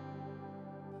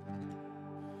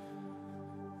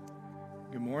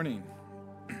Good morning.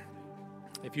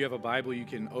 If you have a Bible, you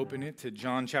can open it to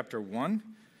John chapter 1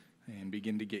 and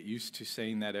begin to get used to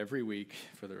saying that every week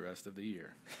for the rest of the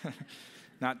year.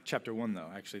 Not chapter 1, though.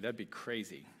 Actually, that'd be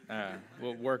crazy.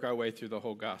 We'll work our way through the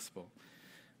whole gospel.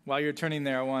 While you're turning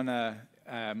there, I want to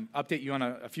update you on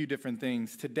a few different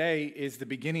things. Today is the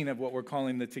beginning of what we're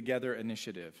calling the Together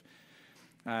Initiative.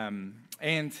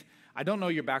 And I don't know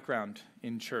your background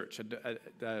in church,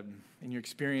 in your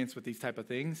experience with these type of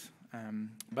things,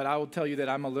 but I will tell you that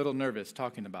I'm a little nervous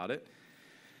talking about it.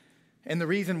 And the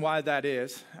reason why that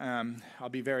is, I'll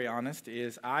be very honest,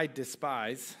 is I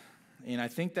despise, and I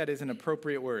think that is an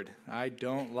appropriate word, I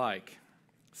don't like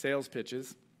sales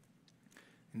pitches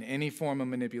and any form of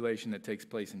manipulation that takes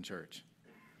place in church.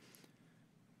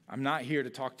 I'm not here to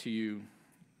talk to you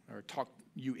or talk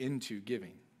you into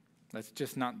giving. That's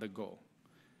just not the goal.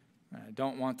 I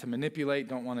don't want to manipulate,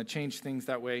 don't want to change things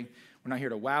that way. We're not here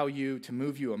to wow you, to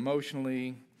move you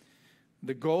emotionally.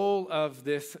 The goal of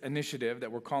this initiative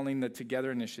that we're calling the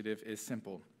Together Initiative is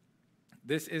simple.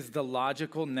 This is the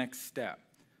logical next step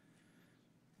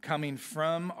coming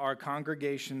from our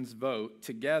congregation's vote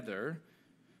together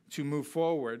to move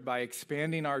forward by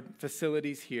expanding our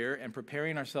facilities here and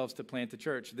preparing ourselves to plant a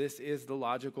church. This is the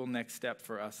logical next step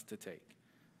for us to take.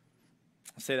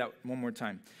 I'll say that one more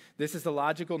time. This is the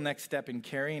logical next step in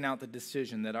carrying out the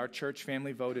decision that our church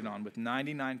family voted on with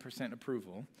 99%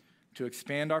 approval to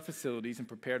expand our facilities and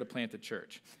prepare to plant a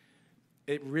church.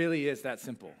 It really is that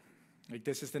simple.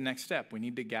 This is the next step. We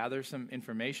need to gather some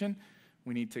information.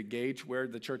 We need to gauge where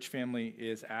the church family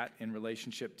is at in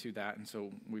relationship to that. And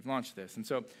so we've launched this. And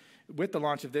so with the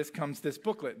launch of this comes this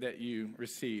booklet that you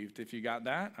received. If you got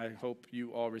that, I hope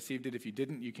you all received it. If you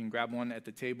didn't, you can grab one at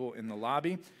the table in the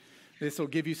lobby. This will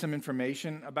give you some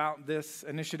information about this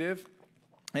initiative,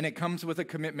 and it comes with a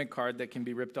commitment card that can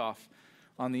be ripped off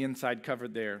on the inside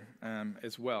covered there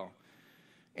as well.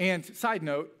 And side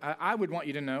note, I would want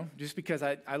you to know, just because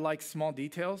I like small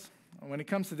details, when it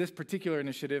comes to this particular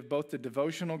initiative, both the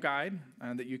devotional guide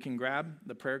that you can grab,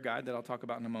 the prayer guide that I'll talk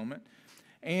about in a moment,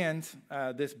 and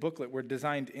this booklet were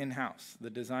designed in-house. The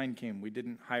design came. We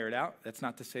didn't hire it out. That's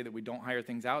not to say that we don't hire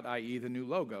things out, i.e. the new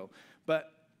logo.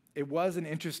 But it was an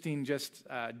interesting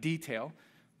detail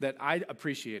that I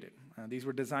appreciated. These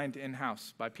were designed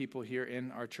in-house by people here in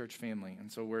our church family,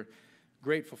 and so we're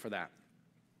grateful for that.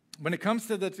 When it comes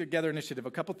to the Together Initiative,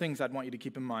 a couple things I'd want you to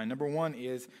keep in mind. Number one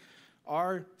is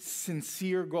our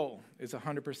sincere goal is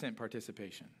 100%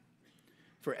 participation.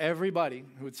 For everybody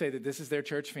who would say that this is their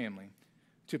church family,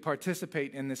 to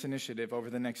participate in this initiative over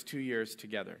the next 2 years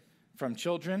together. From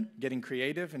children getting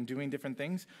creative and doing different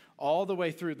things, all the way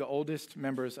through the oldest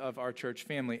members of our church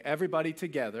family, everybody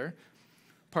together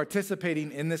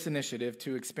participating in this initiative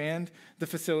to expand the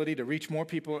facility to reach more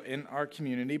people in our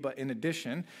community, but in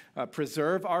addition,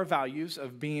 preserve our values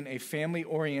of being a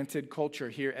family-oriented culture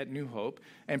here at New Hope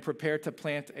and prepare to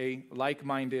plant a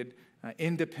like-minded,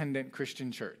 independent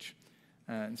Christian church.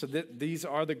 And so these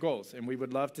are the goals, and we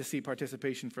would love to see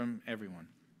participation from everyone.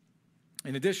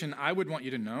 In addition, I would want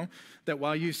you to know that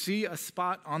while you see a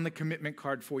spot on the commitment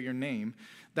card for your name,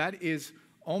 that is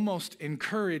almost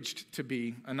encouraged to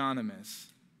be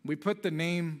anonymous. We put the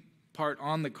name part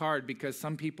on the card because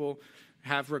some people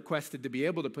have requested to be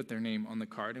able to put their name on the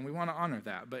card, and we want to honor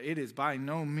that, but it is by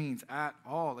no means at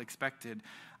all expected.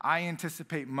 I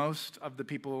anticipate most of the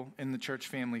people in the church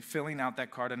family filling out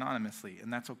that card anonymously,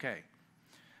 and that's okay.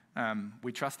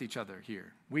 We trust each other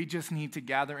here. We just need to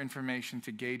gather information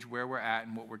to gauge where we're at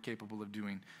and what we're capable of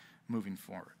doing moving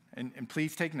forward. And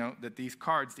please take note that these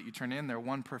cards that you turn in, they're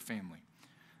one per family.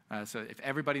 So if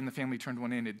everybody in the family turned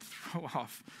one in, it'd throw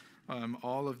off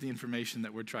all of the information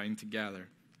that we're trying to gather.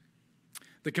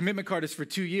 The commitment card is for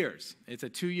 2 years. It's a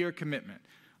 2-year commitment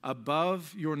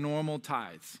above your normal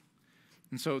tithes.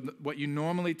 And so what you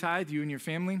normally tithe, you and your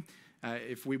family,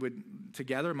 if we would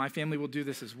together, my family will do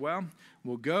this as well.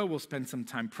 We'll spend some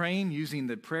time praying using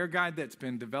the prayer guide that's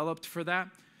been developed for that.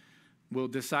 We'll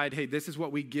decide, hey, this is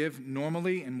what we give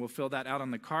normally, and we'll fill that out on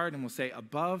the card, and we'll say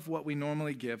above what we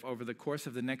normally give over the course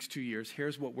of the next 2 years,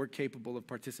 here's what we're capable of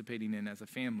participating in as a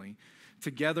family,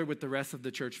 together with the rest of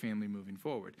the church family moving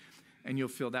forward. And you'll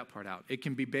fill that part out. It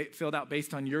can be filled out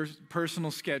based on your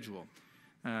personal schedule.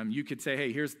 You could say,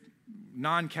 hey, here's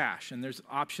non-cash, and there's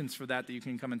options for that you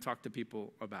can come and talk to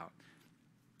people about.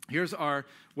 Here's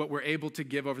what we're able to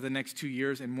give over the next 2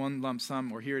 years in one lump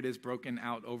sum, or here it is broken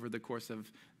out over the course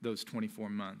of those 24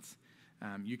 months.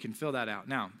 You can fill that out.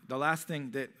 Now, the last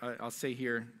thing that I'll say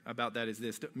here about that is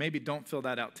this. Maybe don't fill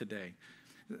that out today.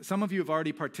 Some of you have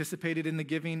already participated in the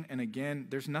giving, and again,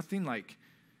 there's nothing like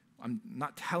I'm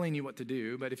not telling you what to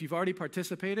do, but if you've already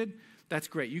participated, that's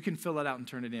great. You can fill it out and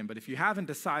turn it in. But if you haven't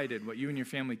decided what you and your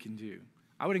family can do,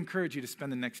 I would encourage you to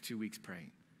spend the next 2 weeks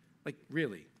praying. Like,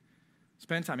 really.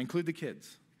 Spend time. Include the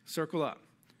kids. Circle up.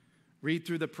 Read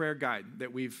through the prayer guide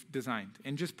that we've designed.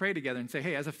 And just pray together and say,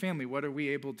 hey, as a family, what are we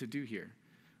able to do here?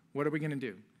 What are we going to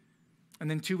do? And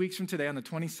then 2 weeks from today, on the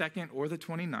 22nd or the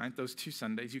 29th, those 2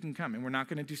 Sundays, you can come. And we're not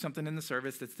going to do something in the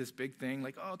service that's this big thing,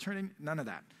 like, oh, turn in. None of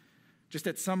that. Just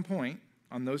at some point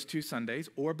on those 2 Sundays,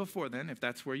 or before then, if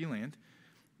that's where you land,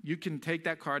 you can take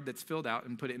that card that's filled out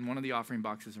and put it in one of the offering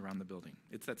boxes around the building.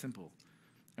 It's that simple.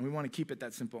 And we want to keep it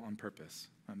that simple on purpose.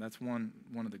 That's one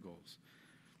of the goals.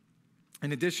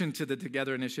 In addition to the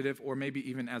Together Initiative, or maybe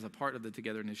even as a part of the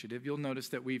Together Initiative, you'll notice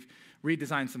that we've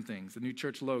redesigned some things, the new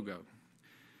church logo.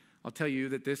 I'll tell you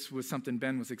that this was something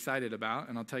Ben was excited about,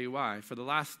 and I'll tell you why. For the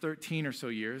last 13 or so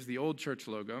years, the old church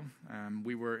logo,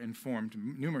 we were informed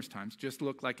numerous times, just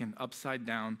looked like an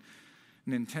upside-down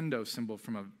Nintendo symbol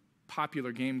from a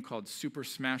popular game called Super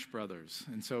Smash Brothers.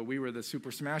 And so we were the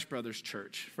Super Smash Brothers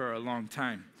church for a long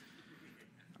time.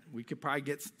 We could probably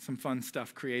get some fun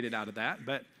stuff created out of that,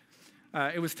 but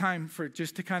it was time for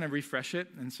just to kind of refresh it.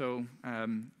 And so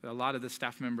a lot of the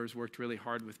staff members worked really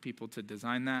hard with people to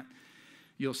design that.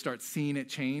 You'll start seeing it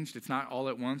changed. It's not all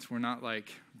at once. We're not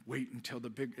like, wait until the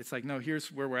big, it's like, no,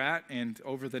 here's where we're at. And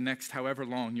over the next however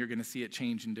long, you're going to see it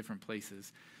change in different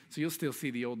places. So you'll still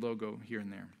see the old logo here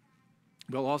and there.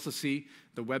 We'll also see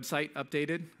the website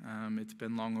updated. It's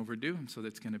been long overdue, and so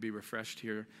that's going to be refreshed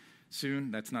here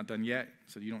soon. That's not done yet,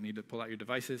 so you don't need to pull out your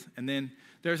devices. And then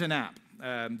there's an app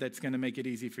that's going to make it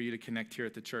easy for you to connect here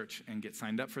at the church and get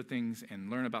signed up for things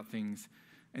and learn about things.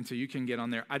 And so you can get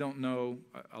on there. I don't know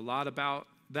a lot about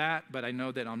that, but I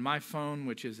know that on my phone,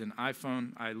 which is an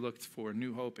iPhone, I looked for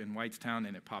New Hope in Whitestown,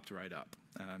 and it popped right up.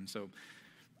 So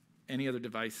any other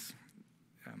device,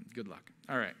 good luck.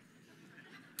 All right.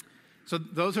 So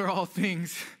those are all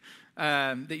things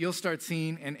that you'll start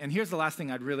seeing. And here's the last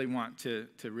thing I'd really want to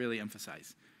really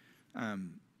emphasize.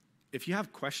 If you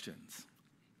have questions,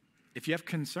 if you have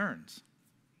concerns,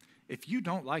 if you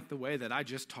don't like the way that I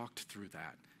just talked through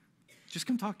that, just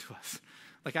come talk to us.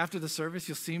 Like after the service,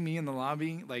 you'll see me in the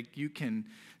lobby. Like you can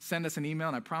send us an email,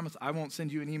 and I promise I won't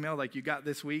send you an email like you got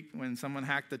this week when someone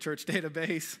hacked the church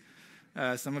database.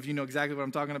 Some of you know exactly what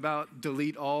I'm talking about.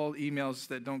 Delete all emails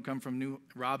that don't come from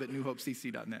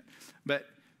rob@newhopecc.net. But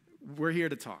we're here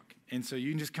to talk. And so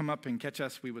you can just come up and catch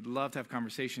us. We would love to have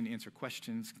conversation, answer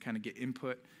questions, kind of get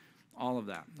input, all of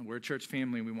that. We're a church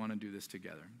family, and we want to do this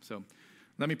together. So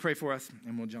let me pray for us,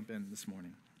 and we'll jump in this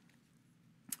morning.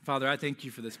 Father, I thank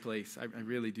you for this place. I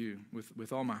really do,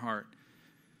 with all my heart.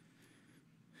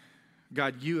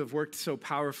 God, you have worked so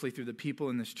powerfully through the people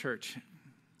in this church,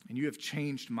 and you have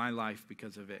changed my life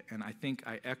because of it. And I think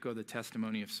I echo the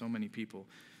testimony of so many people.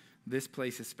 This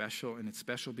place is special, and it's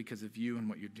special because of you and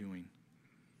what you're doing.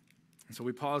 And so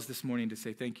we pause this morning to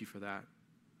say thank you for that.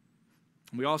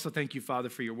 And we also thank you, Father,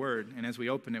 for your word. And as we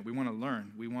open it, we want to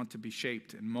learn. We want to be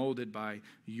shaped and molded by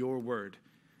your word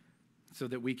so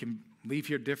that we can leave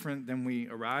here different than we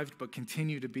arrived, but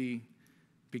continue to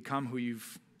become who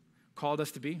you've called us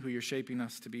to be, who you're shaping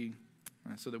us to be,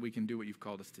 so that we can do what you've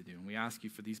called us to do. And we ask you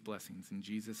for these blessings in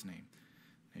Jesus' name.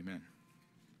 Amen.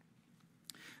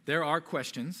 There are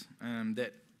questions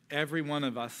that every one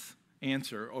of us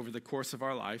answer over the course of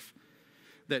our life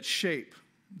that shape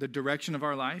the direction of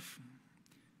our life.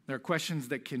 There are questions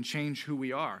that can change who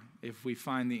we are if we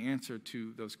find the answer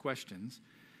to those questions.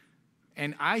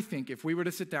 And I think if we were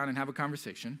to sit down and have a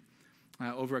conversation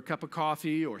over a cup of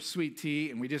coffee or sweet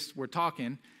tea, and we're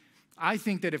talking, I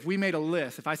think that if we made a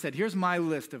list, if I said, here's my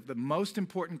list of the most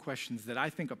important questions that I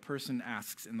think a person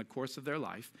asks in the course of their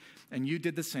life, and you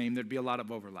did the same, there'd be a lot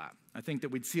of overlap. I think that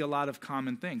we'd see a lot of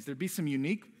common things. There'd be some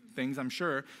unique things, I'm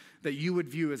sure, that you would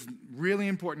view as really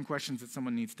important questions that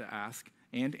someone needs to ask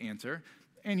and answer,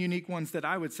 and unique ones that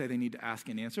I would say they need to ask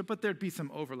and answer, but there'd be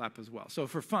some overlap as well. So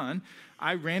for fun,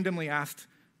 I randomly asked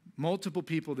multiple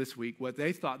people this week what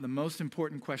they thought the most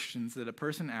important questions that a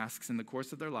person asks in the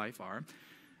course of their life are.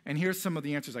 And here's some of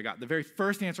the answers I got. The very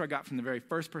first answer I got from the very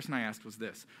first person I asked was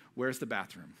this: where's the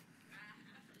bathroom?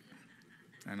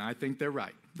 And I think they're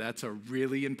right. That's a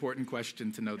really important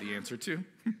question to know the answer to.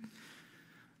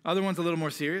 Other one's a little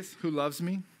more serious. Who loves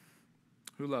me?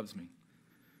 Who loves me?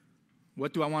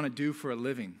 What do I want to do for a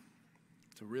living?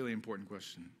 It's a really important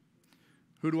question.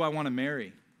 Who do I want to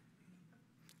marry?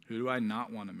 Who do I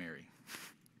not want to marry?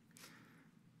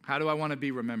 How do I want to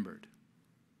be remembered?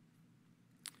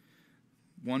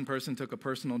 One person took a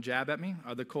personal jab at me.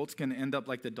 Are the Colts going to end up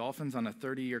like the Dolphins on a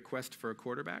 30-year quest for a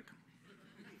quarterback?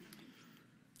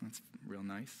 That's real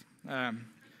nice.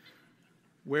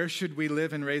 Where should we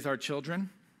live and raise our children?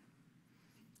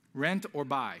 Rent or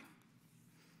buy?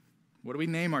 What do we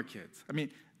name our kids? I mean,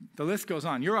 the list goes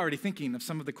on. You're already thinking of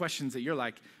some of the questions that you're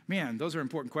like, man, those are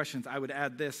important questions. I would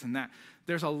add this and that.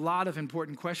 There's a lot of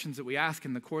important questions that we ask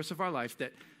in the course of our life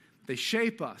that they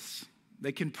shape us.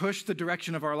 They can push the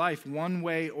direction of our life one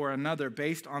way or another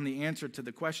based on the answer to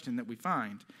the question that we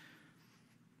find.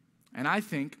 And I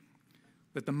think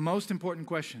that the most important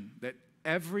question that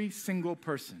every single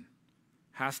person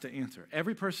has to answer,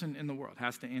 every person in the world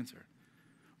has to answer,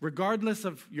 regardless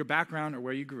of your background or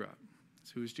where you grew up,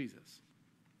 is who is Jesus?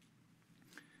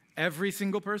 Every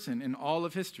single person in all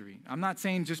of history. I'm not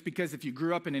saying just because if you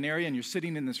grew up in an area and you're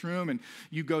sitting in this room and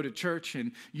you go to church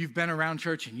and you've been around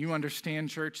church and you understand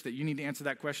church that you need to answer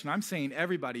that question. I'm saying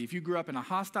everybody, if you grew up in a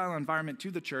hostile environment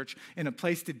to the church, in a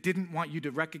place that didn't want you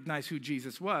to recognize who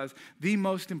Jesus was, the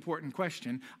most important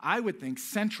question, I would think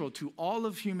central to all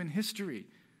of human history,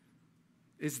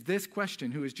 is this question,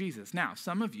 who is Jesus? Now,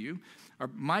 some of you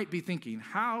might be thinking,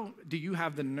 how do you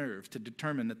have the nerve to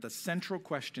determine that the central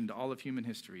question to all of human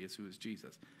history is who is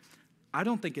Jesus? I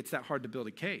don't think it's that hard to build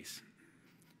a case.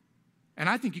 And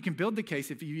I think you can build the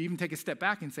case if you even take a step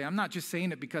back and say, I'm not just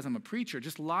saying it because I'm a preacher,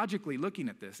 just logically looking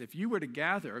at this. If you were to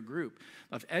gather a group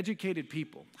of educated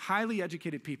people, highly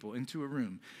educated people into a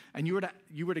room, and you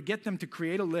were to get them to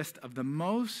create a list of the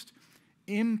most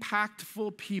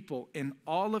impactful people in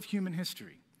all of human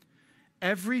history,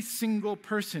 every single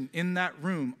person in that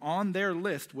room on their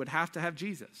list would have to have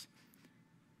Jesus,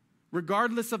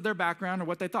 regardless of their background or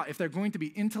what they thought. If they're going to be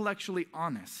intellectually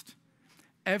honest,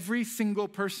 every single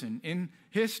person in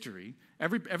history,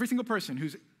 every single person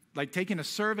who's like taking a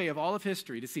survey of all of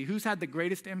history to see who's had the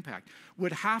greatest impact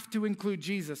would have to include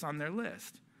Jesus on their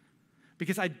list.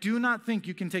 Because I do not think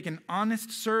you can take an honest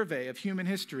survey of human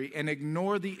history and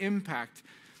ignore the impact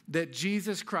that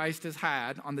Jesus Christ has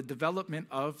had on the development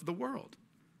of the world.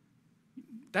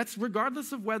 That's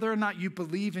regardless of whether or not you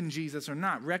believe in Jesus or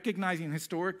not. Recognizing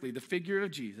historically the figure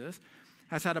of Jesus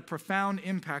has had a profound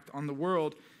impact on the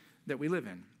world that we live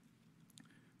in.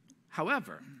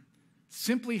 However,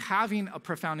 simply having a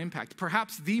profound impact,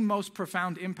 perhaps the most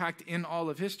profound impact in all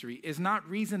of history, is not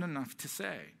reason enough to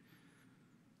say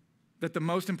that the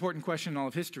most important question in all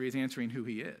of history is answering who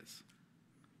he is.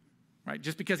 Right?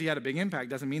 Just because he had a big impact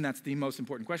doesn't mean that's the most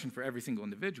important question for every single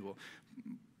individual.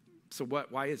 So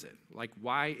why is it? Like,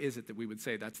 why is it that we would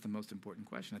say that's the most important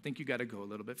question? I think you got to go a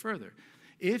little bit further.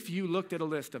 If you looked at a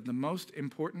list of the most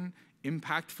important,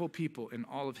 impactful people in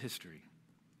all of history,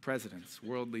 presidents,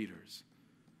 world leaders,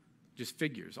 just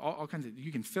figures, all kinds of,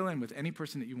 you can fill in with any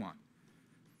person that you want.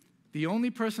 The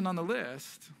only person on the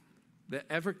list that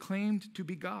ever claimed to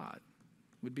be God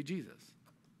would be Jesus.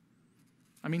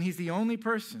 I mean, he's the only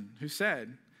person who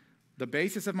said, the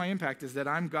basis of my impact is that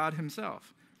I'm God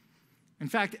himself. In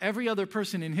fact, every other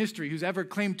person in history who's ever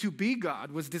claimed to be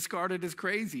God was discarded as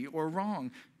crazy or wrong,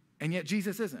 and yet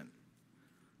Jesus isn't.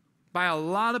 By a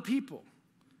lot of people.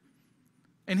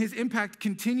 And his impact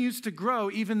continues to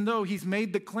grow even though he's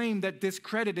made the claim that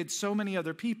discredited so many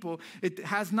other people. It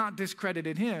has not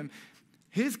discredited him.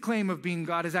 His claim of being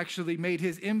God has actually made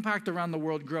his impact around the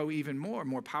world grow even more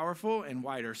powerful and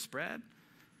wider spread.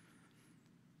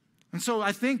 And so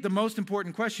I think the most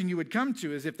important question you would come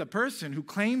to is if the person who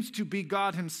claims to be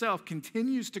God himself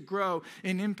continues to grow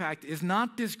in impact, is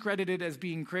not discredited as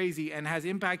being crazy, and has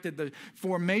impacted the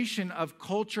formation of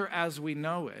culture as we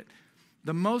know it,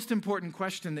 the most important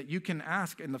question that you can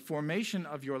ask in the formation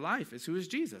of your life is, who is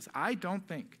Jesus? I don't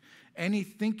think any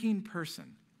thinking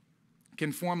person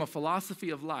can form a philosophy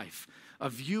of life, a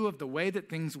view of the way that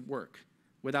things work,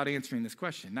 without answering this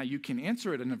question. Now, you can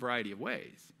answer it in a variety of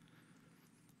ways.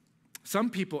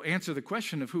 Some people answer the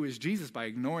question of who is Jesus by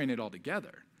ignoring it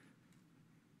altogether.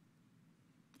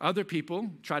 Other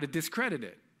people try to discredit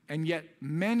it, and yet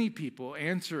many people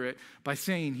answer it by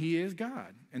saying he is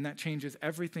God, and that changes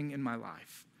everything in my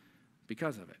life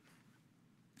because of it.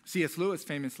 C.S. Lewis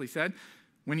famously said,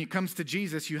 when it comes to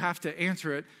Jesus, you have to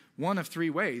answer it one of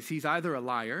three ways. He's either a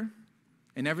liar,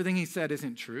 and everything he said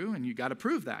isn't true, and you got to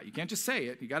prove that. You can't just say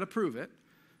it, you got to prove it.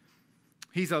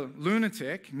 He's a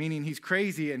lunatic, meaning he's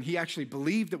crazy, and he actually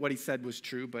believed that what he said was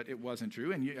true, but it wasn't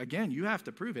true. And you have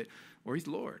to prove it, or he's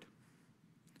Lord.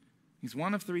 He's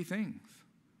one of three things.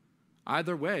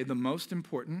 Either way, the most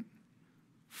important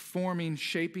forming,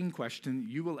 shaping question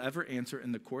you will ever answer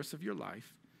in the course of your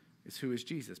life is, who is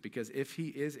Jesus? Because if he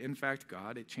is in fact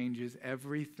God, it changes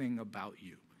everything about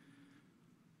you.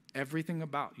 Everything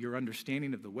about your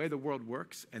understanding of the way the world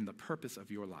works and the purpose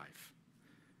of your life.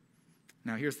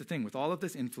 Now, here's the thing. With all of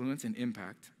this influence and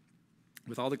impact,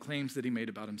 with all the claims that he made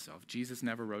about himself, Jesus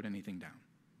never wrote anything down.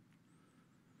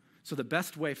 So the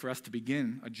best way for us to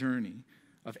begin a journey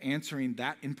of answering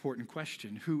that important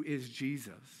question, who is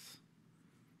Jesus,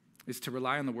 is to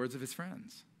rely on the words of his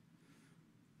friends.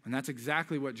 And that's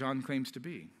exactly what John claims to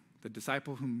be, the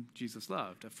disciple whom Jesus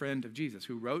loved, a friend of Jesus,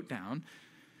 who wrote down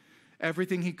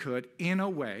everything he could in a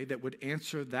way that would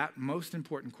answer that most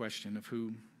important question of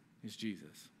who is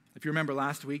Jesus. If you remember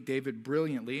last week, David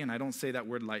brilliantly, and I don't say that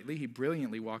word lightly, he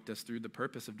brilliantly walked us through the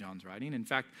purpose of John's writing. In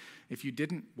fact, if you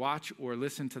didn't watch or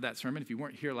listen to that sermon, if you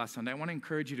weren't here last Sunday, I want to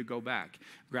encourage you to go back.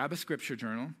 Grab a scripture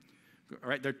journal. All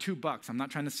right, they're $2. I'm not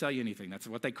trying to sell you anything. That's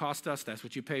what they cost us. That's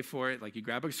what you pay for it. Like, you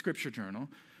grab a scripture journal.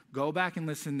 Go back and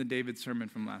listen to David's sermon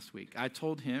from last week. I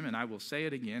told him, and I will say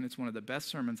it again, it's one of the best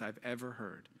sermons I've ever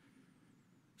heard.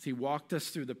 So he walked us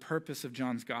through the purpose of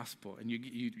John's gospel. And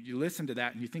you listen to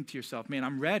that and you think to yourself, man,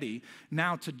 I'm ready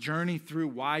now to journey through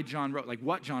why John wrote, like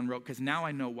what John wrote, because now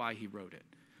I know why he wrote it.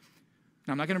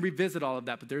 Now, I'm not going to revisit all of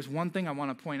that, but there's one thing I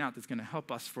want to point out that's going to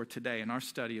help us for today in our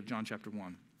study of John chapter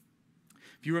 1.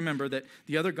 If you remember that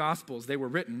the other gospels, they were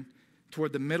written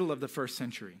toward the middle of the first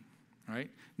century. Right?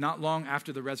 Not long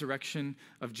after the resurrection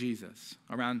of Jesus.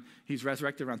 He's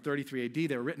resurrected around 33 AD.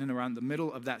 They were written in around the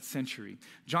middle of that century.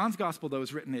 John's gospel, though,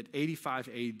 was written at 85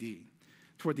 AD,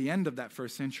 toward the end of that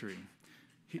first century.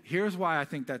 Here's why I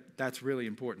think that's really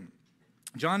important.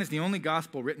 John is the only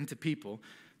gospel written to people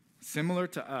similar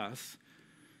to us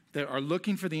that are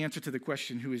looking for the answer to the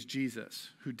question, who is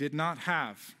Jesus, who did not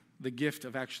have the gift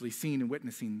of actually seeing and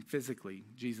witnessing physically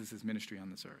Jesus' ministry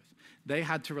on this earth. They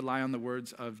had to rely on the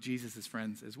words of Jesus'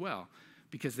 friends as well,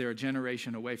 because they're a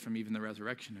generation away from even the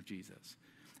resurrection of Jesus.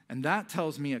 And that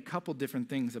tells me a couple different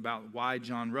things about why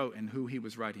John wrote and who he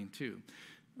was writing to.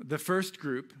 The first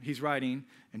group he's writing,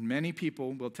 and many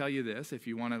people will tell you this, if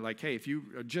you want to, like, hey, if you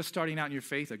are just starting out in your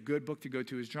faith, a good book to go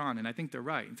to is John, and I think they're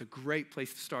right. It's a great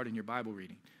place to start in your Bible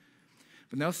reading.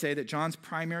 But they'll say that John's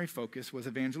primary focus was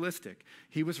evangelistic.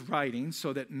 He was writing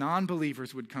so that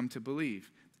non-believers would come to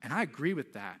believe. And I agree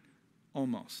with that,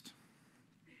 almost.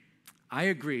 I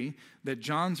agree that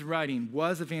John's writing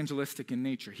was evangelistic in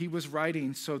nature. He was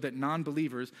writing so that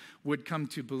non-believers would come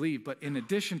to believe. But in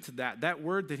addition to that, that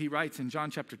word that he writes in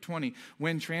John chapter 20,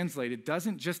 when translated,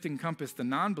 doesn't just encompass the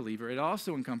non-believer. It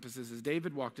also encompasses, as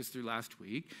David walked us through last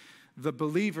week, the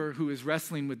believer who is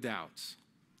wrestling with doubts.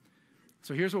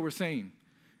 So here's what we're saying.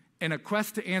 In a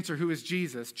quest to answer who is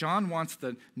Jesus, John wants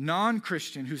the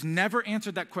non-Christian who's never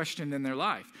answered that question in their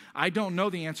life. I don't know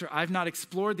the answer. I've not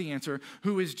explored the answer.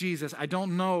 Who is Jesus? I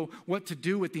don't know what to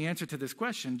do with the answer to this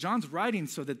question. John's writing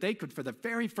so that they could, for the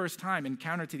very first time,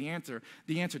 encounter the answer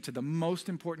to the most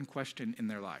important question in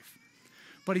their life.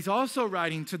 But he's also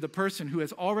writing to the person who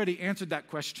has already answered that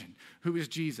question, who is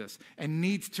Jesus, and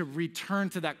needs to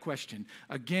return to that question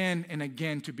again and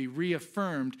again to be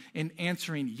reaffirmed in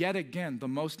answering yet again the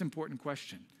most important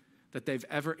question that they've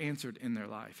ever answered in their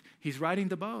life. He's writing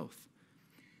to both.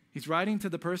 He's writing to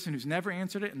the person who's never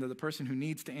answered it and to the person who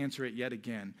needs to answer it yet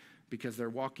again because they're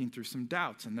walking through some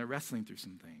doubts and they're wrestling through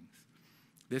some things.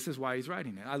 This is why he's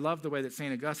writing it. I love the way that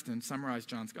St. Augustine summarized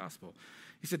John's gospel.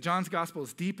 He said, John's gospel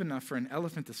is deep enough for an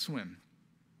elephant to swim.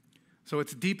 So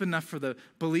it's deep enough for the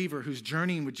believer who's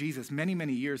journeying with Jesus many,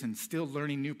 many years and still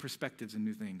learning new perspectives and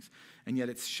new things. And yet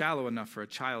it's shallow enough for a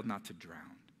child not to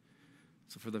drown.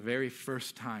 So for the very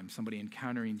first time, somebody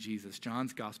encountering Jesus,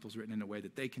 John's gospel is written in a way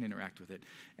that they can interact with it.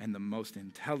 And the most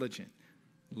intelligent,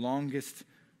 longest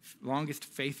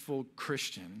faithful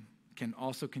Christian can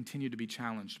also continue to be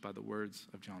challenged by the words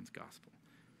of John's gospel.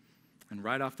 And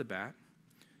right off the bat,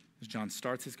 as John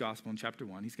starts his gospel in chapter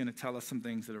 1, he's going to tell us some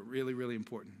things that are really, really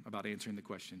important about answering the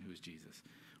question, who is Jesus?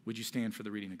 Would you stand for the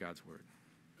reading of God's word?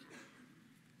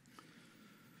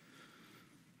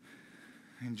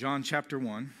 In John chapter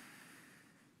 1,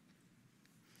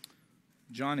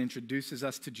 John introduces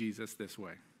us to Jesus this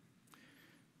way.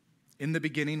 In the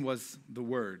beginning was the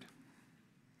Word,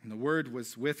 and the Word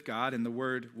was with God, and the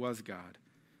Word was God.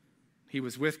 He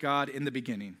was with God in the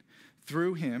beginning.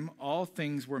 Through him, all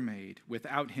things were made.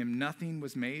 Without him, nothing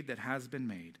was made that has been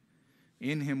made.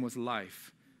 In him was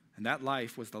life, and that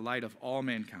life was the light of all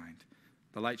mankind.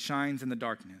 The light shines in the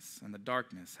darkness, and the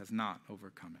darkness has not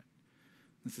overcome it.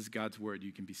 This is God's word.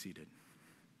 You can be seated.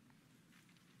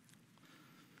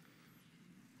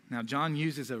 Now, John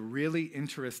uses a really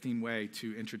interesting way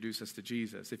to introduce us to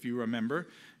Jesus. If you remember,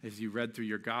 as you read through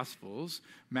your Gospels,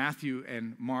 Matthew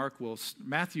and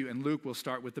Luke will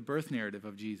start with the birth narrative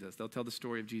of Jesus. They'll tell the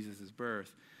story of Jesus'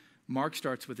 birth. Mark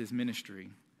starts with his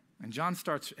ministry. And John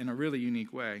starts in a really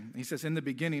unique way. He says, in the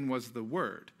beginning was the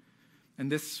Word.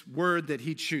 And this word that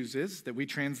he chooses, that we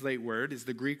translate word, is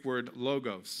the Greek word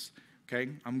logos.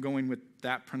 Okay? I'm going with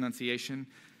that pronunciation.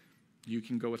 You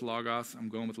can go with logos. I'm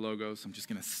going with logos. I'm just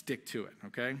going to stick to it,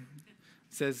 okay? It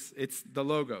says it's the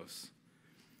logos.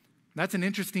 That's an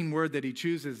interesting word that he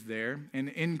chooses there. And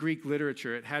in Greek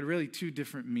literature, it had really two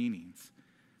different meanings.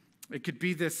 It could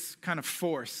be this kind of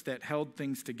force that held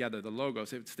things together, the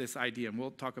logos. It's this idea, and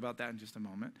we'll talk about that in just a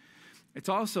moment. It's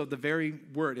also the very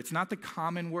word. It's not the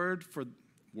common word for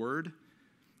word.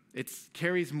 It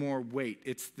carries more weight.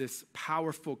 It's this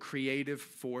powerful, creative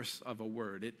force of a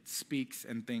word. It speaks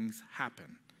and things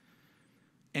happen.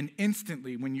 And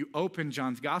instantly, when you open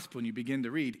John's gospel and you begin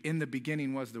to read, in the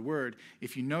beginning was the word,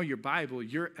 if you know your Bible,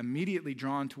 you're immediately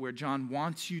drawn to where John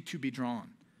wants you to be drawn,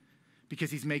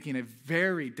 because he's making a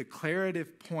very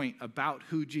declarative point about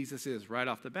who Jesus is right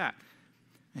off the bat.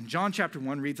 And John chapter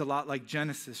 1 reads a lot like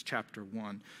Genesis chapter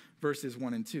 1, verses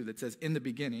 1 and 2, that says, in the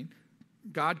beginning,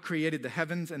 God created the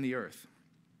heavens and the earth.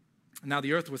 Now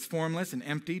the earth was formless and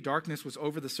empty. Darkness was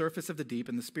over the surface of the deep,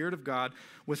 and the Spirit of God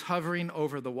was hovering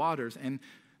over the waters. And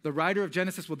the writer of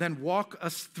Genesis will then walk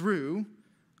us through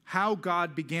how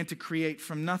God began to create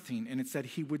from nothing. And it said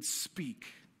he would speak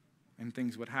and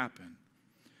things would happen.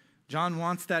 John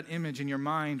wants that image in your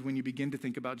mind when you begin to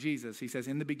think about Jesus. He says,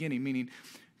 in the beginning, meaning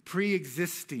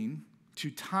pre-existing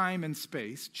to time and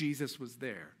space, Jesus was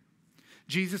there.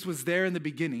 Jesus was there in the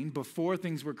beginning before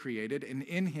things were created, and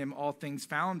in him all things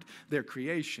found their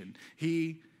creation.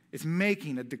 He is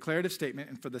making a declarative statement,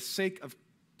 and for the sake of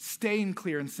staying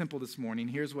clear and simple this morning,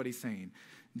 here's what he's saying.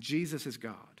 Jesus is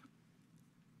God.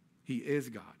 He is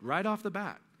God. Right off the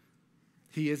bat,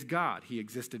 he is God. He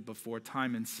existed before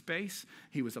time and space.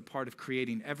 He was a part of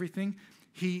creating everything.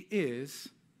 He is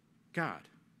God.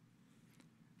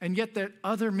 And yet that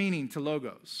other meaning to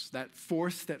logos, that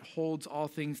force that holds all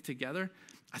things together,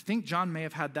 I think John may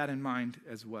have had that in mind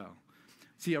as well.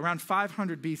 See, around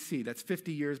 500 BC, that's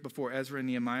 50 years before Ezra and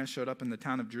Nehemiah showed up in the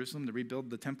town of Jerusalem to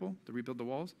rebuild the temple, to rebuild the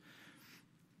walls.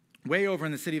 Way over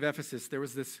in the city of Ephesus, there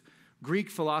was this Greek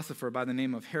philosopher by the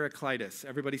name of Heraclitus.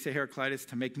 Everybody say Heraclitus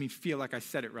to make me feel like I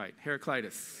said it right.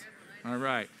 Heraclitus. All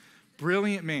right.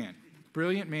 Brilliant man.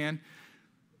 Brilliant man.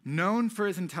 Known for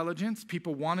his intelligence,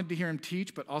 people wanted to hear him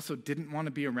teach, but also didn't want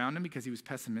to be around him because he was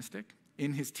pessimistic.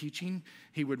 In his teaching,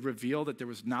 he would reveal that there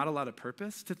was not a lot of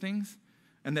purpose to things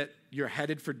and that you're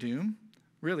headed for doom.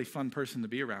 Really fun person to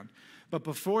be around. But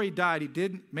before he died, he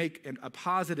did make a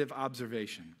positive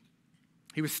observation.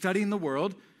 He was studying the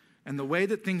world and the way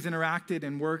that things interacted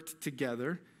and worked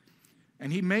together.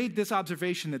 And he made this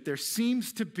observation that there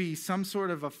seems to be some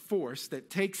sort of a force that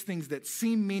takes things that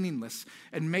seem meaningless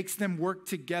and makes them work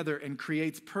together and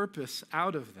creates purpose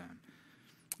out of them.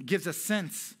 It gives a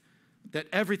sense that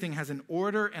everything has an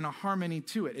order and a harmony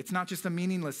to it. It's not just a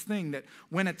meaningless thing, that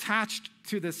when attached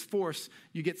to this force,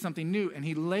 you get something new. And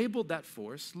he labeled that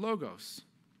force logos.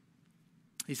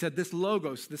 He said this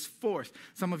logos, this force.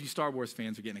 Some of you Star Wars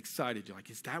fans are getting excited. You're like,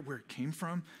 is that where it came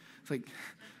from? It's like...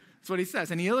 That's what he says.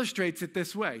 And he illustrates it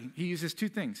this way. He uses two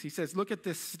things. He says, look at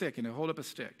this stick, and he'll hold up a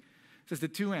stick. He says the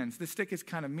two ends. This stick is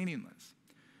kind of meaningless.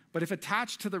 But if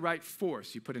attached to the right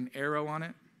force, you put an arrow on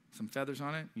it, some feathers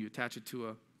on it, you attach it to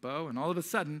a bow, and all of a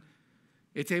sudden,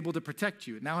 it's able to protect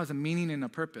you. It now has a meaning and a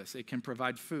purpose. It can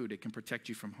provide food. It can protect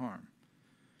you from harm.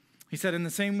 He said, in the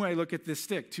same way, look at this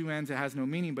stick. Two ends, it has no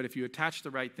meaning, but if you attach the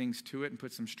right things to it and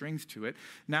put some strings to it,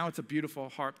 now it's a beautiful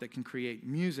harp that can create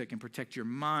music and protect your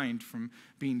mind from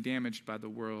being damaged by the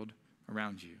world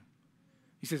around you.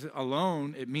 He says,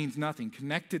 alone, it means nothing.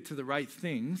 Connected to the right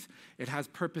things, it has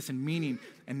purpose and meaning,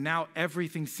 and now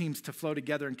everything seems to flow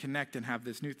together and connect and have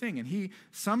this new thing. And he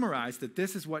summarized that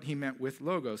this is what he meant with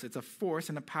logos. It's a force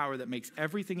and a power that makes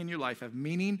everything in your life have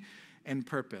meaning and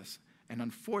purpose. And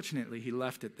unfortunately, he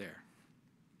left it there.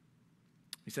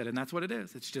 He said, and that's what it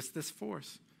is. It's just this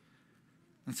force.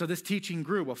 And so this teaching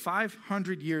grew. Well,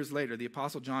 500 years later, the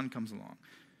Apostle John comes along.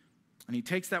 And he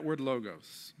takes that word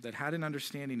logos that had an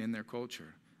understanding in their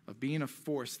culture of being a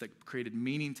force that created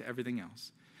meaning to everything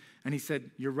else. And he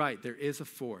said, you're right, there is a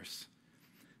force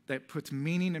that puts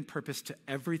meaning and purpose to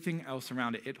everything else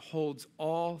around it. It holds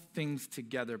all things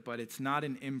together, but it's not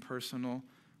an impersonal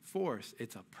force.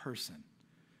 It's a person.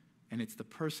 And it's the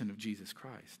person of Jesus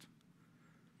Christ.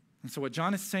 And so what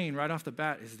John is saying right off the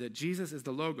bat is that Jesus is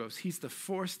the logos. He's the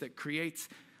force that creates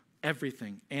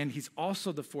everything. And he's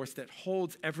also the force that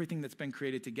holds everything that's been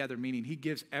created together, meaning he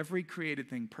gives every created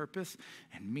thing purpose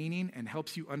and meaning and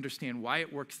helps you understand why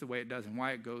it works the way it does and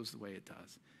why it goes the way it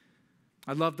does.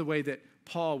 I love the way that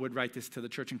Paul would write this to the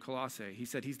church in Colossae. He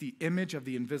said, he's the image of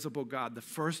the invisible God, the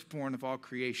firstborn of all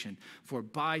creation, for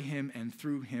by him and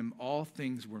through him all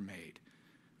things were made.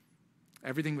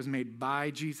 Everything was made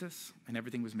by Jesus, and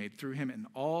everything was made through him, and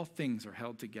all things are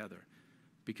held together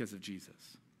because of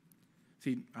Jesus.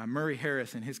 See, Murray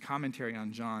Harris, in his commentary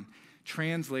on John,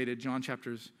 translated John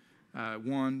chapters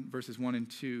 1, verses 1 and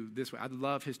 2 this way. I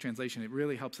love his translation. It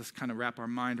really helps us kind of wrap our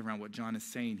mind around what John is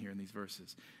saying here in these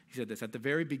verses. He said this, at the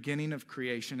very beginning of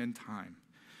creation and time,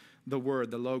 the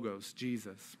Word, the Logos,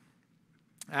 Jesus,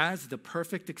 as the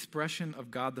perfect expression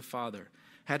of God the Father,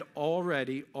 had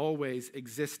already always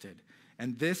existed.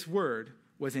 And this Word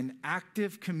was in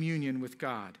active communion with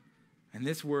God. And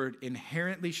this Word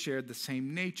inherently shared the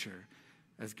same nature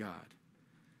as God.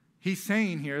 He's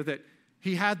saying here that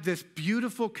he had this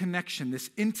beautiful connection, this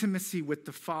intimacy with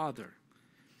the Father.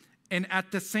 And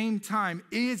at the same time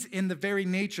is in the very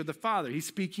nature of the Father. He's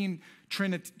speaking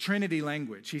Trinity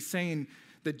language. He's saying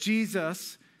that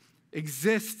Jesus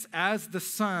exists as the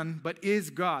Son, but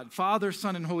is God. Father,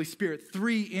 Son, and Holy Spirit,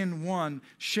 3 in 1,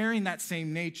 sharing that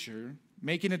same nature,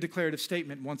 making a declarative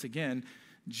statement once again,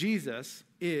 Jesus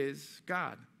is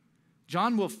God.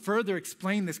 John will further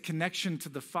explain this connection to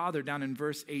the Father down in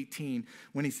verse 18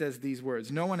 when he says these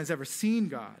words, no one has ever seen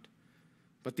God,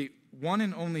 but the one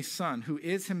and only Son, who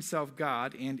is himself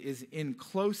God and is in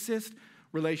closest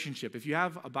relationship. If you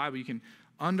have a Bible, you can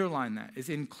underline that, is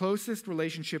in closest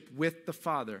relationship with the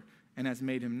Father and has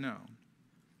made him known.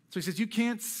 So he says you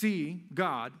can't see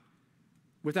God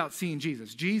without seeing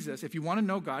Jesus. Jesus, if you want to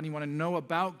know God and you want to know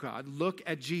about God, look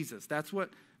at Jesus. That's what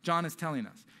John is telling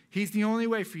us. He's the only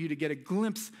way for you to get a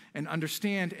glimpse and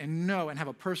understand and know and have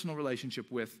a personal relationship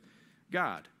with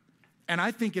God. And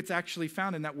I think it's actually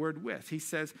found in that word with. He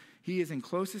says he is in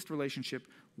closest relationship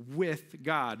with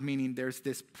God, meaning there's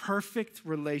this perfect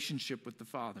relationship with the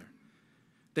Father.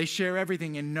 They share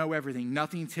everything and know everything.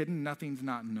 Nothing's hidden, nothing's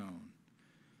not known.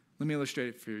 Let me illustrate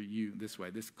it for you this way,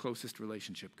 this closest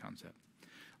relationship concept.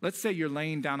 Let's say you're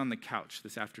laying down on the couch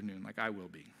this afternoon, like I will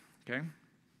be, okay?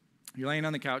 You're laying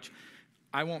on the couch.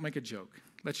 I won't make a joke.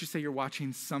 Let's just say you're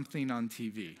watching something on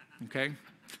TV, okay?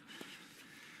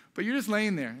 But you're just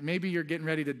laying there. Maybe you're getting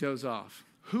ready to doze off.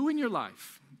 Who in your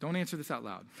life, don't answer this out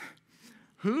loud,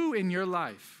 who in your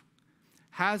life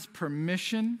has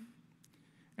permission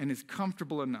and is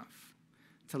comfortable enough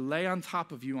to lay on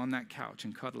top of you on that couch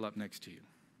and cuddle up next to you?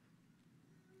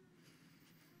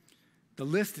 The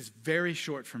list is very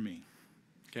short for me,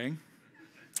 okay?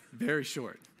 Very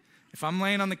short. If I'm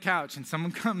laying on the couch and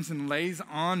someone comes and lays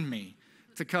on me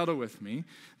to cuddle with me,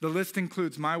 the list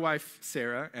includes my wife,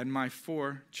 Sarah, and my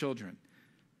 4 children.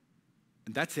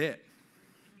 And that's it.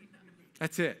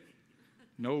 That's it.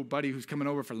 Nobody who's coming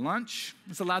over for lunch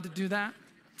is allowed to do that.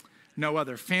 No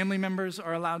other family members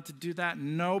are allowed to do that.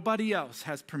 Nobody else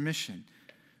has permission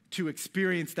to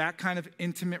experience that kind of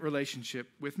intimate relationship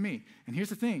with me. And here's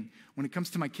the thing. When it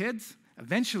comes to my kids,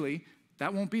 eventually,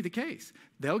 that won't be the case.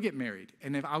 They'll get married,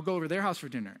 and if I'll go over to their house for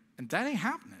dinner, and that ain't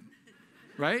happening,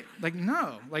 right? Like,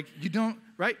 no, like you don't,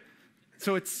 right?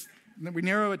 So we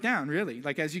narrow it down, really.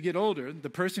 Like as you get older, the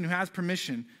person who has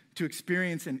permission to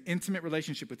experience an intimate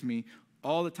relationship with me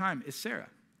all the time is Sarah.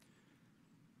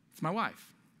 It's my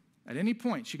wife. At any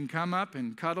point, she can come up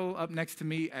and cuddle up next to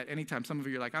me at any time. Some of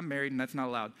you are like, I'm married and that's not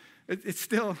allowed. It's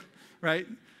still, right?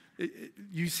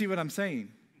 You see what I'm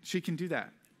saying? She can do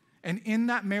that. And in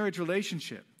that marriage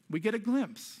relationship, we get a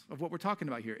glimpse of what we're talking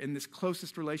about here in this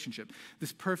closest relationship,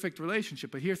 this perfect relationship.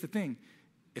 But here's the thing.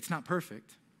 It's not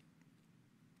perfect.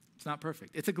 It's not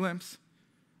perfect. It's a glimpse.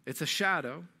 It's a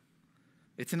shadow.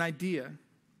 It's an idea.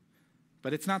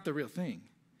 But it's not the real thing.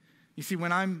 You see,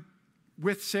 when I'm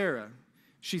with Sarah,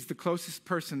 she's the closest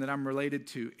person that I'm related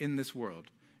to in this world.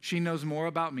 She knows more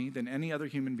about me than any other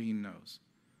human being knows.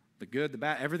 The good, the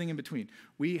bad, everything in between.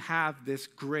 We have this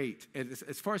great,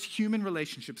 as far as human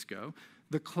relationships go,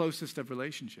 the closest of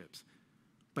relationships.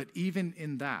 But even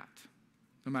in that,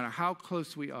 no matter how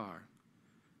close we are,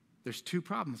 there's 2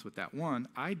 problems with that. One,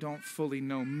 I don't fully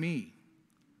know me.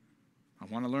 I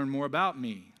want to learn more about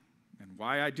me and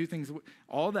why I do things,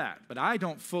 all that. But I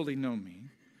don't fully know me.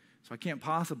 So I can't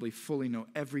possibly fully know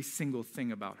every single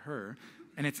thing about her.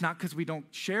 And it's not because we don't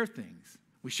share things.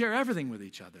 We share everything with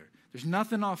each other. There's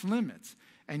nothing off limits.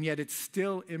 And yet it's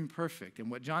still imperfect. And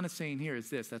what John is saying here is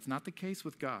this. That's not the case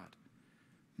with God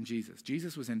and Jesus.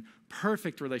 Jesus was in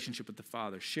perfect relationship with the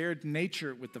Father, shared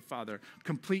nature with the Father,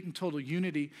 complete and total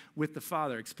unity with the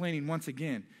Father, explaining once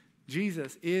again,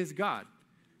 Jesus is God.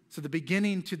 So the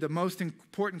beginning to the most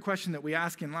important question that we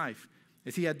ask in life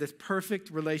is he had this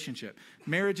perfect relationship.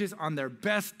 Marriages on their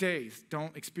best days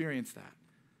don't experience that.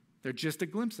 They're just a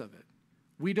glimpse of it.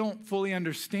 We don't fully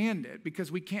understand it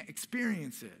because we can't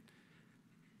experience it.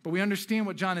 But we understand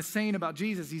what John is saying about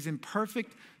Jesus. He's in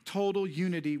perfect, total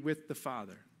unity with the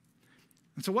Father.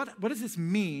 And so what does this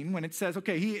mean when it says,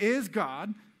 okay, he is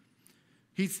God.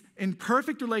 He's in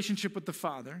perfect relationship with the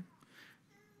Father.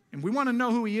 and we want to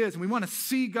know who he is, and we want to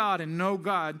see God and know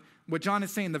God, what John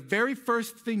is saying, the very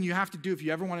first thing you have to do if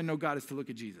you ever want to know God is to look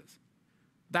at Jesus.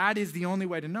 That is the only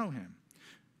way to know him.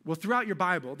 Well, throughout your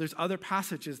Bible, there's other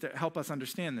passages that help us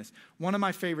understand this. One of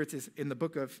my favorites is in the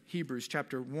book of Hebrews,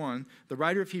 chapter 1. The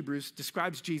writer of Hebrews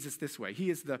describes Jesus this way.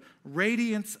 He is the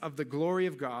radiance of the glory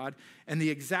of God and the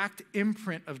exact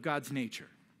imprint of God's nature.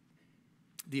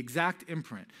 The exact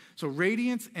imprint. So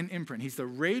radiance and imprint. He's the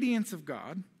radiance of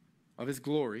God, of his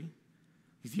glory.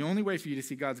 He's the only way for you to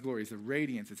see God's glory is the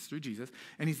radiance. It's through Jesus.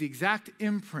 And he's the exact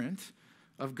imprint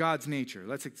of God's nature.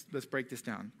 Let's break this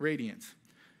down. Radiance.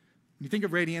 When you think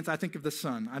of radiance, I think of the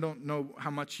sun. I don't know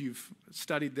how much you've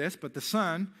studied this, but the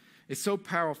sun is so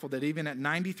powerful that even at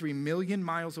 93 million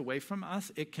miles away from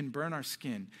us, it can burn our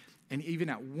skin. And even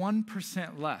at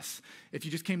 1% less, if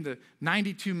you just came to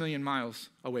 92 million miles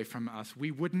away from us, we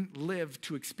wouldn't live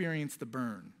to experience the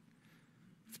burn.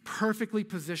 It's perfectly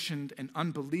positioned and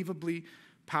unbelievably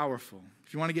powerful.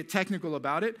 If you want to get technical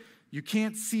about it, you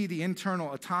can't see the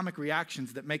internal atomic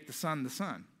reactions that make the sun the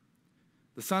sun.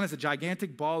 The sun is a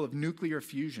gigantic ball of nuclear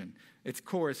fusion. Its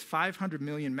core is 500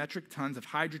 million metric tons of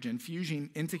hydrogen fusing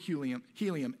into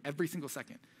helium every single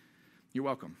second. You're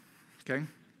welcome, okay?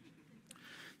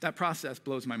 That process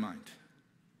blows my mind,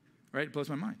 right? It blows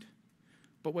my mind.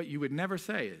 But what you would never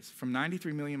say is, from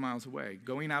 93 million miles away,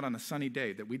 going out on a sunny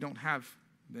day that we don't have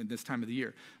in this time of the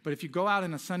year, but if you go out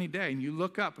on a sunny day and you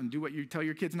look up and do what you tell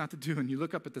your kids not to do and you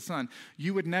look up at the sun,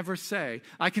 you would never say,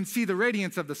 I can see the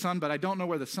radiance of the sun, but I don't know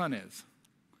where the sun is.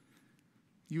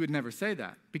 You would never say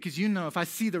that because you know if I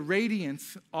see the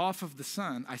radiance off of the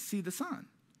sun, I see the sun.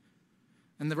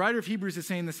 And the writer of Hebrews is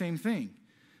saying the same thing.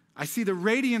 I see the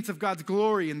radiance of God's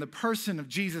glory in the person of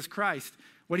Jesus Christ.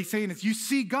 What he's saying is you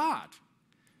see God.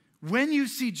 When you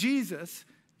see Jesus,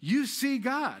 you see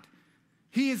God.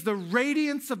 He is the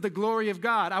radiance of the glory of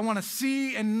God. I want to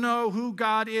see and know who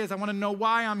God is. I want to know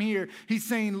why I'm here. He's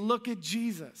saying, look at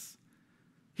Jesus.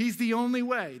 He's the only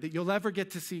way that you'll ever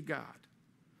get to see God.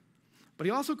 But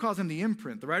he also calls him the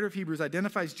imprint. The writer of Hebrews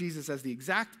identifies Jesus as the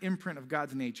exact imprint of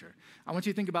God's nature. I want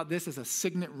you to think about this as a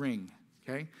signet ring,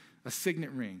 okay? A signet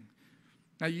ring.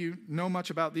 Now, you know much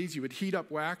about these. You would heat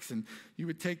up wax, and you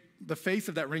would take the face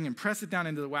of that ring and press it down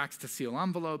into the wax to seal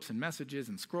envelopes and messages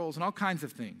and scrolls and all kinds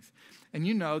of things. And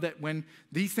you know that when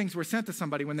these things were sent to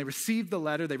somebody, when they received the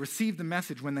letter, they received the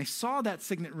message, when they saw that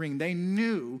signet ring, they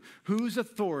knew whose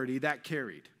authority that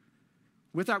carried,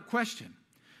 without question.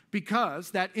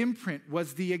 Because that imprint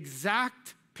was the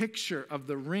exact picture of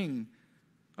the ring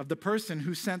of the person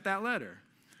who sent that letter.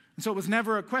 And so it was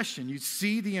never a question. You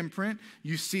see the imprint,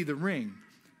 you see the ring.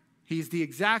 He's the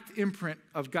exact imprint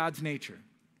of God's nature.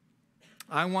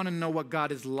 I want to know what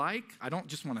God is like. I don't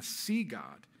just want to see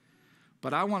God,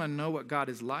 but I want to know what God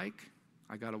is like.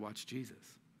 I got to watch Jesus.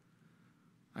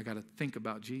 I got to think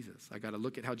about Jesus. I got to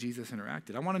look at how Jesus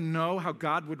interacted. I want to know how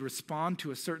God would respond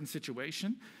to a certain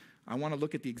situation. I want to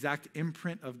look at the exact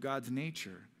imprint of God's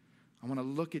nature. I want to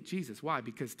look at Jesus. Why?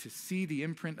 Because to see the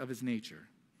imprint of his nature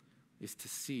is to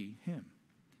see him.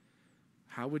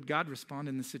 How would God respond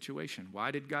in this situation?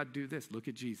 Why did God do this? Look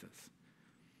at Jesus.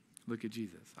 Look at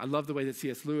Jesus. I love the way that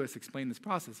C.S. Lewis explained this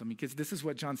process. Because this is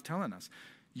what John's telling us.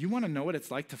 You want to know what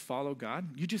it's like to follow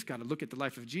God? You just got to look at the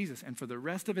life of Jesus. And for the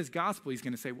rest of his gospel, he's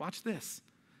going to say, watch this.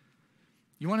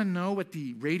 You want to know what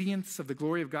the radiance of the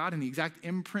glory of God and the exact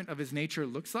imprint of his nature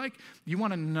looks like? You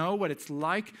want to know what it's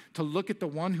like to look at the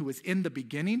one who was in the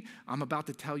beginning? I'm about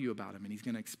to tell you about him, and he's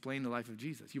going to explain the life of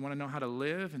Jesus. You want to know how to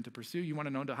live and to pursue? You want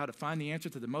to know how to find the answer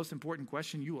to the most important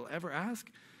question you will ever ask?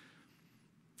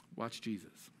 Watch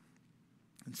Jesus.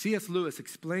 And C.S. Lewis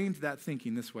explained that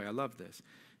thinking this way. I love this.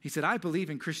 He said, I believe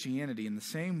in Christianity in the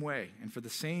same way and for the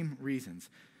same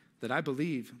reasons that I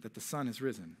believe that the sun is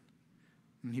risen.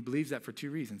 And he believes that for two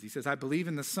reasons. He says, I believe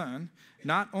in the sun,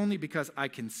 not only because I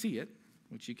can see it,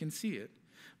 which you can see it,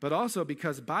 but also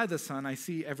because by the sun I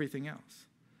see everything else.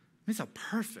 It's a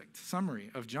perfect summary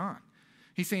of John.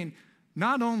 He's saying,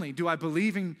 not only do I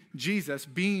believe in Jesus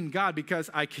being God because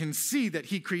I can see that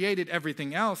he created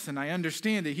everything else and I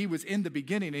understand that he was in the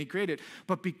beginning and he created,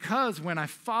 but because when I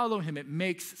follow him, it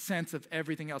makes sense of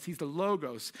everything else. He's the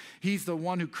Logos. He's the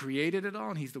one who created it all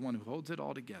and he's the one who holds it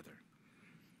all together.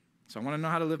 So I want to know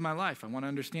how to live my life. I want to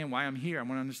understand why I'm here. I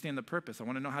want to understand the purpose. I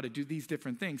want to know how to do these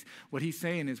different things. What he's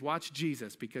saying is watch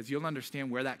Jesus because you'll understand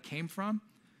where that came from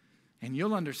and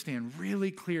you'll understand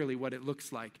really clearly what it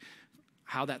looks like,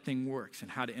 how that thing works and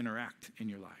how to interact in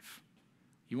your life.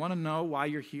 You want to know why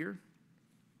you're here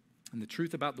and the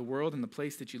truth about the world and the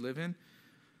place that you live in?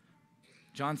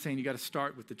 John's saying you got to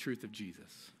start with the truth of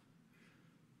Jesus.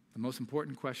 The most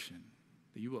important question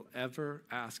that you will ever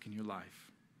ask in your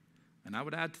life. And I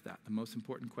would add to that the most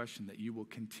important question that you will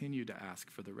continue to ask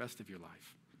for the rest of your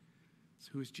life is,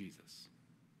 who is Jesus?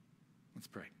 Let's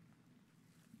pray.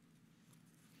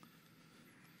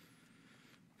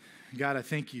 God, I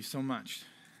thank you so much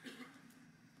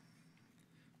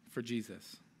for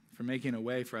Jesus, for making a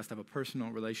way for us to have a personal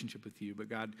relationship with you. But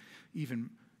God, even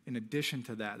in addition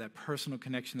to that, that personal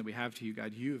connection that we have to you,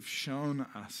 God, you have shown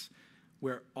us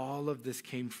where all of this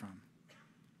came from.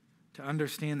 To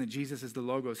understand that Jesus is the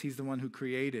Logos. He's the one who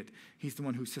created. He's the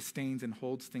one who sustains and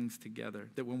holds things together.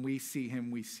 That when we see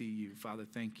him, we see you. Father,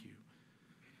 thank you.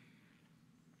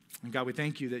 And God, we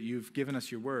thank you that you've given us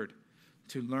your word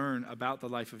to learn about the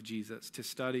life of Jesus, to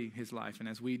study his life. And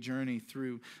as we journey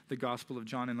through the Gospel of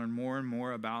John and learn more and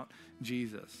more about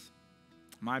Jesus,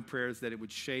 my prayer is that it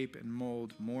would shape and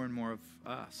mold more and more of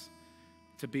us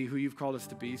to be who you've called us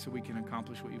to be so we can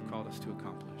accomplish what you've called us to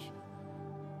accomplish.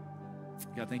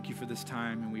 God, thank you for this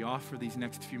time, and we offer these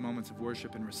next few moments of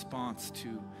worship in response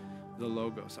to the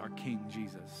Logos, our King,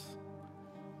 Jesus.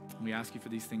 And we ask you for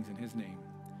these things in his name.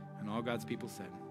 And all God's people said,